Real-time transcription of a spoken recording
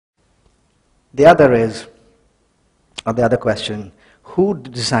The other is, or the other question, who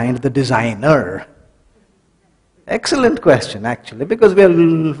designed the designer? Excellent question, actually, because we're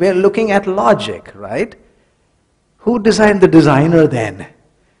looking at logic, right? Who designed the designer then?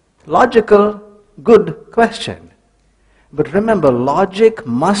 Logical, good question. But remember, logic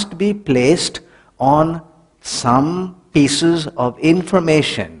must be placed on some pieces of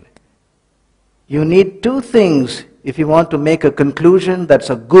information. You need two things if you want to make a conclusion that's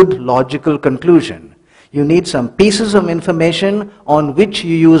a good logical conclusion. You need some pieces of information on which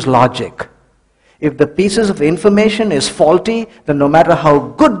you use logic. If the pieces of information is faulty, then no matter how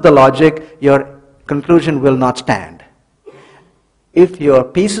good the logic, your conclusion will not stand. If your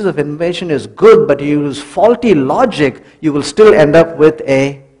pieces of information is good, but you use faulty logic, you will still end up with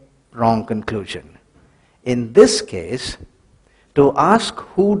a wrong conclusion. In this case, to ask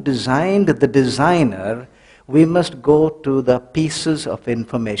who designed the designer, we must go to the pieces of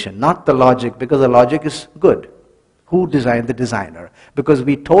information, not the logic, because the logic is good. Who designed the designer? Because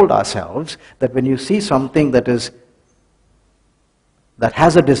we told ourselves that when you see something that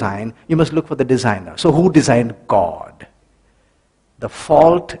has a design, you must look for the designer. So who designed God? The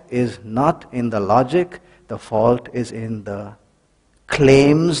fault is not in the logic, the fault is in the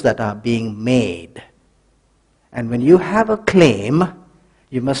claims that are being made. And when you have a claim,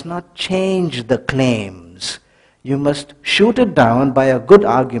 you must not change the claims. You must shoot it down by a good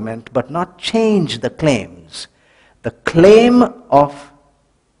argument, but not change the claims. The claim of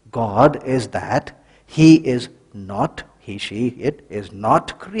God is that He is not, He, she, it is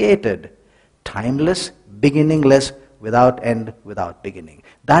not created, timeless, beginningless, without end, without beginning.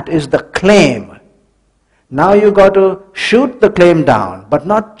 That is the claim. Now you got to shoot the claim down, but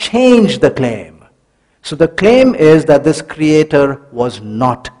not change the claim. So the claim is that this creator was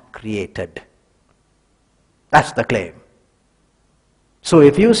not created. That's the claim. So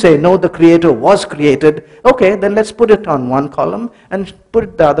if you say, no, the creator was created, okay, then let's put it on one column and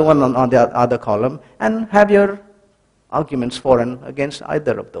put the other one on the other column and have your arguments for and against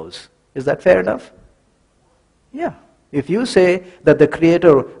either of those. Is that fair enough? Yeah. If you say that the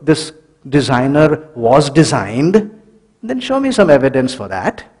creator, this designer was designed, then show me some evidence for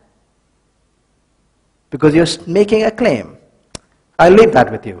that. Because you're making a claim. I'll leave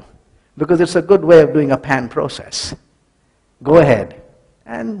that with you. Because it's a good way of doing a PAN process. Go ahead.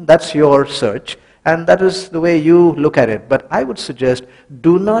 And that's your search. And that is the way you look at it. But I would suggest,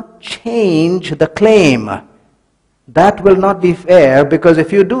 do not change the claim. That will not be fair, because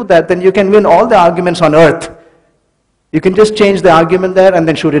if you do that, then you can win all the arguments on earth. You can just change the argument there and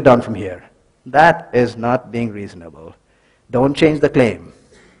then shoot it down from here. That is not being reasonable. Don't change the claim.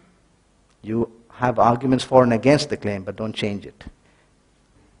 You have arguments for and against the claim, but don't change it.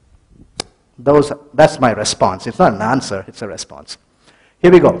 That's my response. It's not an answer, it's a response.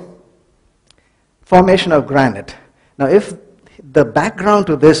 Here we go. Formation of granite. Now, if the background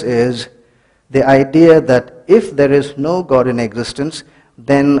to this is the idea that if there is no God in existence,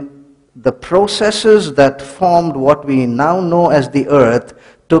 then the processes that formed what we now know as the earth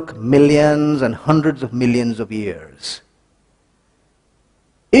took millions and hundreds of millions of years.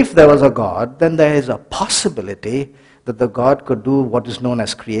 If there was a God, then there is a possibility that the God could do what is known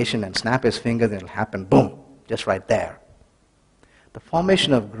as creation and snap his fingers and it'll happen, boom, just right there. The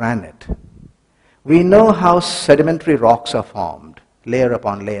formation of granite. We know how sedimentary rocks are formed, layer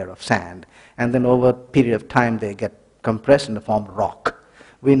upon layer of sand, and then over a period of time they get compressed and form rock.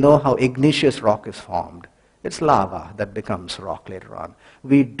 We know how igneous rock is formed. It's lava that becomes rock later on.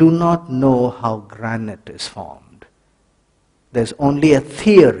 We do not know how granite is formed. There's only a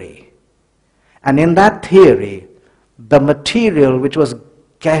theory. And in that theory, the material which was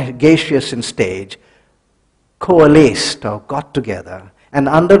gaseous in stage coalesced or got together, and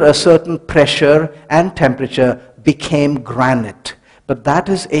under a certain pressure and temperature became granite. But that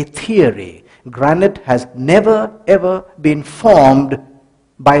is a theory. Granite has never ever been formed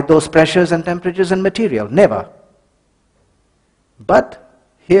by those pressures and temperatures and material. Never. But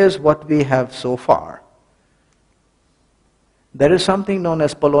here's what we have so far. There is something known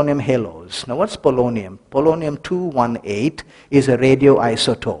as polonium halos. Now what's polonium? Polonium-218 is a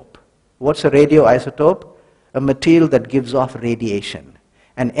radioisotope. What's a radioisotope? A material that gives off radiation.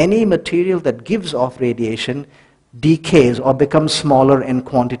 And any material that gives off radiation decays or becomes smaller in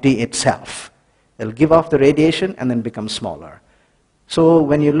quantity itself. It'll give off the radiation and then become smaller. So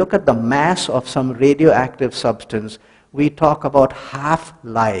when you look at the mass of some radioactive substance, we talk about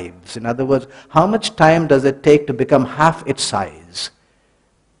half-lives. In other words, how much time does it take to become half its size?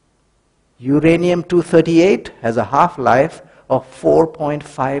 Uranium-238 has a half-life of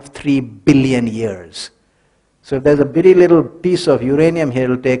 4.53 billion years. So if there's a bitty little piece of uranium here, it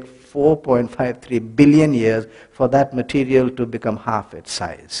will take 4.53 billion years for that material to become half its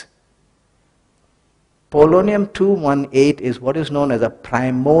size. Polonium-218 is what is known as a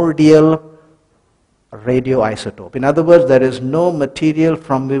primordial radioisotope. In other words, there is no material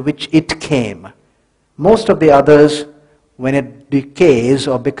from which it came. Most of the others, when it decays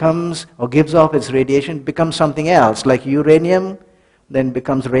or becomes or gives off its radiation, becomes something else, like uranium, then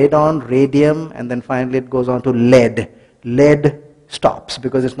becomes radon, radium, and then finally it goes on to lead. Lead stops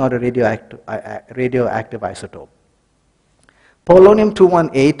because it's not a radioactive isotope.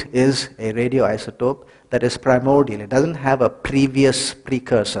 Polonium-218 is a radioisotope that is primordial. It doesn't have a previous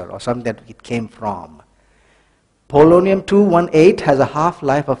precursor or something that it came from. Polonium-218 has a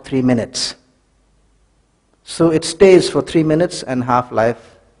half-life of 3 minutes. So it stays for 3 minutes and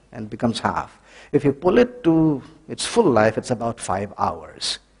half-life and becomes half. If you pull it to its full life, it's about 5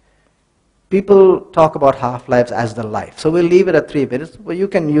 hours. People talk about half-lives as the life. So we'll leave it at 3 minutes, but you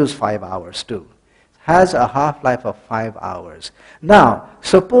can use 5 hours too. It has a half-life of 5 hours. Now,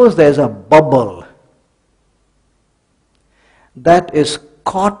 suppose there's a bubble that is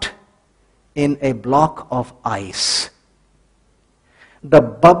caught in a block of ice. The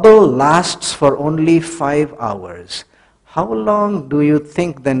bubble lasts for only 5 hours. How long do you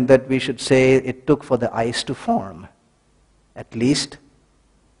think then that we should say it took for the ice to form? At least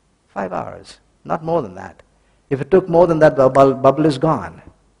 5 hours, not more than that. If it took more than that, the bubble is gone.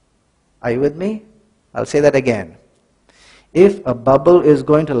 Are you with me? I'll say that again. If a bubble is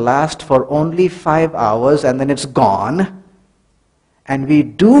going to last for only 5 hours and then it's gone, and we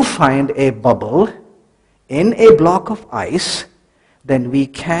do find a bubble in a block of ice, then we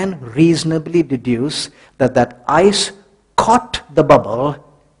can reasonably deduce that that ice caught the bubble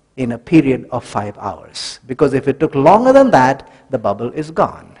in a period of 5 hours. Because if it took longer than that, the bubble is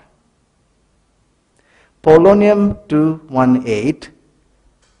gone. Polonium-218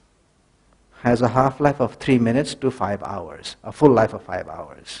 has a half-life of 3 minutes to 5 hours, a full life of 5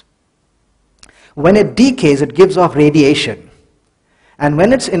 hours. When it decays, it gives off radiation. And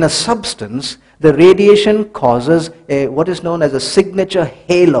when it's in a substance, the radiation causes what is known as a signature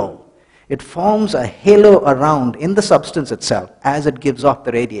halo. It forms a halo around in the substance itself as it gives off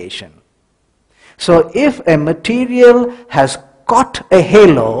the radiation. So if a material has caught a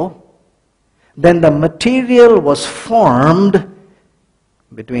halo, then the material was formed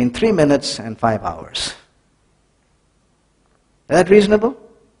between 3 minutes and 5 hours. Is that reasonable?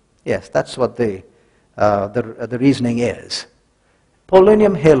 Yes, that's what the reasoning is.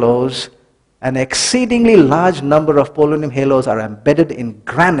 Polonium halos, an exceedingly large number of polonium halos are embedded in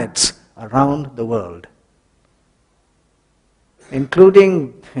granites around the world,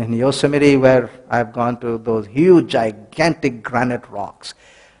 including in Yosemite, where I've gone to those huge, gigantic granite rocks.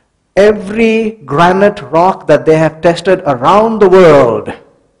 Every granite rock that they have tested around the world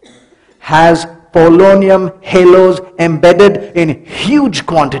has polonium halos embedded in huge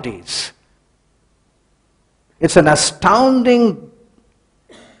quantities. It's an astounding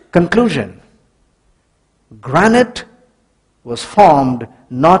conclusion. Granite was formed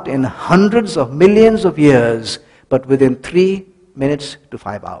not in hundreds of millions of years, but within 3 minutes to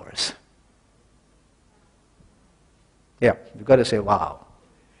 5 hours. Yeah, you've got to say, wow.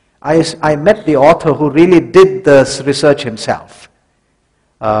 I met the author who really did this research himself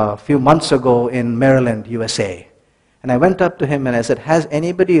a few months ago in Maryland, USA. And I went up to him and I said, has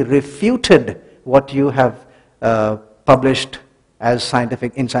anybody refuted what you have published as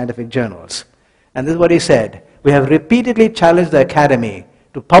in scientific journals? And this is what he said. We have repeatedly challenged the Academy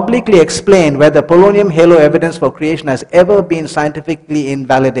to publicly explain whether polonium halo evidence for creation has ever been scientifically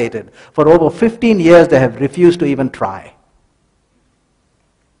invalidated. For over 15 years, they have refused to even try.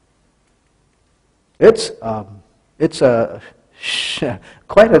 It's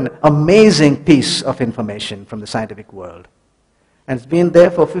quite an amazing piece of information from the scientific world. And it's been there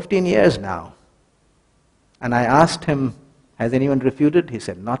for 15 years now. And I asked him, has anyone refuted? He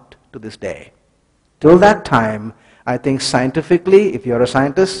said, not to this day. Till that time, I think scientifically, if you're a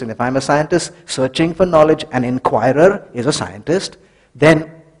scientist, and if I'm a scientist, searching for knowledge, an inquirer is a scientist,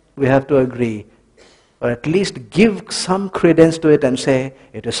 then we have to agree, or at least give some credence to it and say,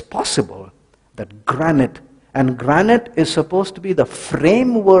 it is possible that granite, and granite is supposed to be the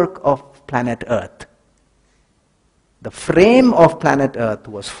framework of planet Earth. The frame of planet Earth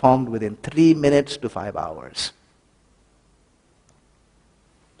was formed within 3 minutes to 5 hours.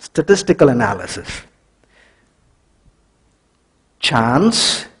 Statistical analysis.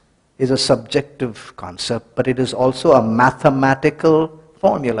 Chance is a subjective concept, but it is also a mathematical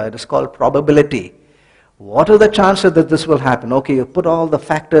formula. It is called probability. What are the chances that this will happen? Okay, you put all the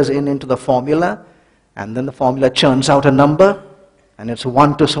factors into the formula, And then the formula churns out a number, and it's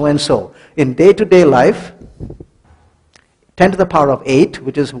 1 to so-and-so. In day-to-day life, 10 to the power of 8,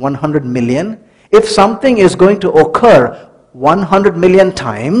 which is 100 million, if something is going to occur 100 million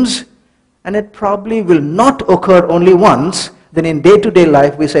times, and it probably will not occur only once, then in day-to-day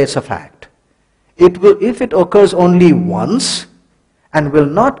life we say it's a fact. If it occurs only once, and will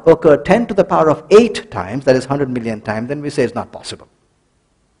not occur 10 to the power of 8 times, that is 100 million times, then we say it's not possible.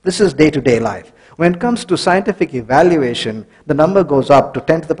 This is day-to-day life. When it comes to scientific evaluation, the number goes up to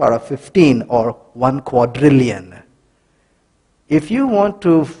 10 to the power of 15 or 1 quadrillion. If you want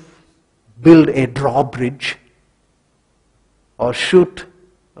to build a drawbridge or shoot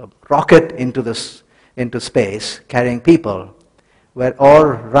a rocket into space carrying people,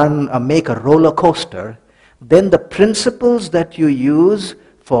 or make a roller coaster, then the principles that you use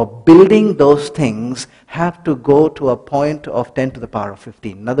for building those things have to go to a point of 10 to the power of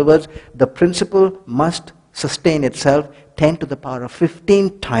 15. In other words, the principle must sustain itself 10 to the power of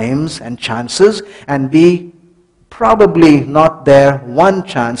 15 times and chances, and be probably not there one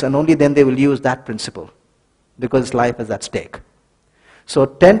chance, and only then they will use that principle, because life is at stake. So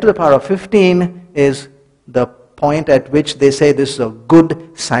 10 to the power of 15 is the point at which they say this is a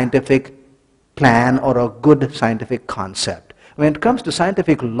good scientific plan or a good scientific concept. When it comes to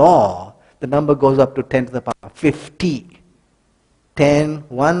scientific law, the number goes up to 10 to the power of 50. 10,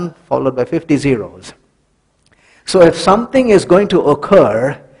 1 followed by 50 zeros. So if something is going to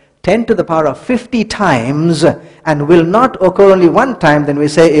occur 10 to the power of 50 times and will not occur only one time, then we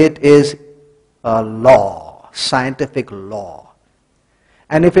say it is a law, scientific law.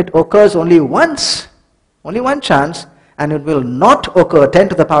 And if it occurs only once, only one chance, and it will not occur 10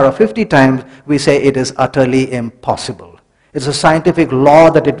 to the power of 50 times, we say it is utterly impossible. It's a scientific law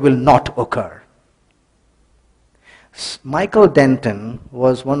that it will not occur. Michael Denton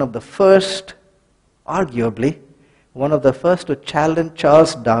was one of the first, arguably, one of the first to challenge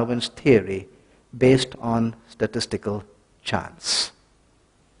Charles Darwin's theory based on statistical chance.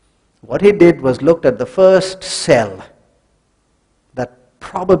 What he did was looked at the first cell that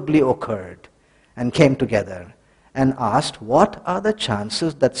probably occurred and came together, and asked, what are the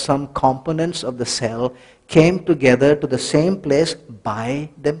chances that some components of the cell came together to the same place by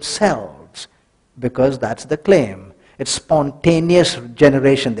themselves? Because that's the claim. It's spontaneous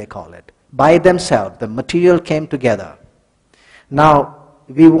generation, they call it. By themselves, the material came together. Now,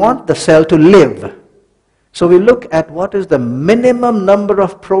 we want the cell to live. So we look at what is the minimum number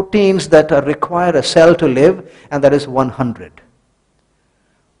of proteins that require a cell to live, and that is 100.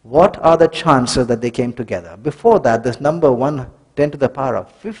 What are the chances that they came together? Before that, this number 1, 10 to the power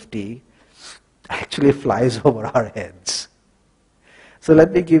of 50 actually flies over our heads. So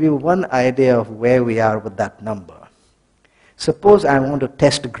let me give you one idea of where we are with that number. Suppose I want to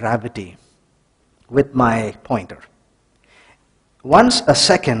test gravity with my pointer. Once a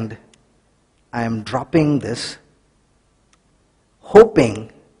second, I am dropping this,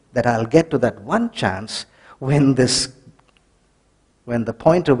 hoping that I'll get to that one chance when the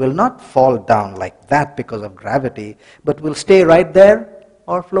pointer will not fall down like that because of gravity, but will stay right there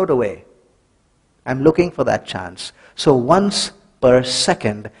or float away. I'm looking for that chance. So once per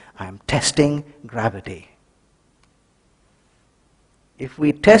second, I'm testing gravity. If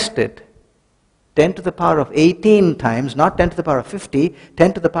we test it 10 to the power of 18 times, not 10 to the power of 50,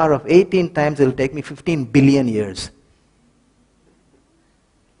 10 to the power of 18 times, it will take me 15 billion years.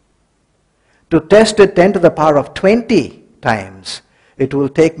 To test it 10 to the power of 20 times, it will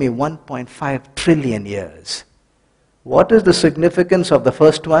take me 1.5 trillion years. What is the significance of the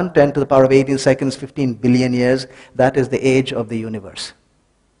first one, 10 to the power of 18 seconds, 15 billion years? That is the age of the universe,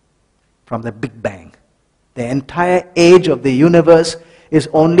 from the Big Bang. The entire age of the universe is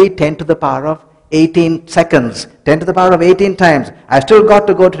only 10 to the power of 18 seconds, 10 to the power of 18 times. I still got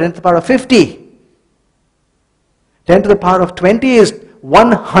to go to 10 to the power of 50. 10 to the power of 20 is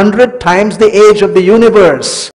 100 times the age of the universe.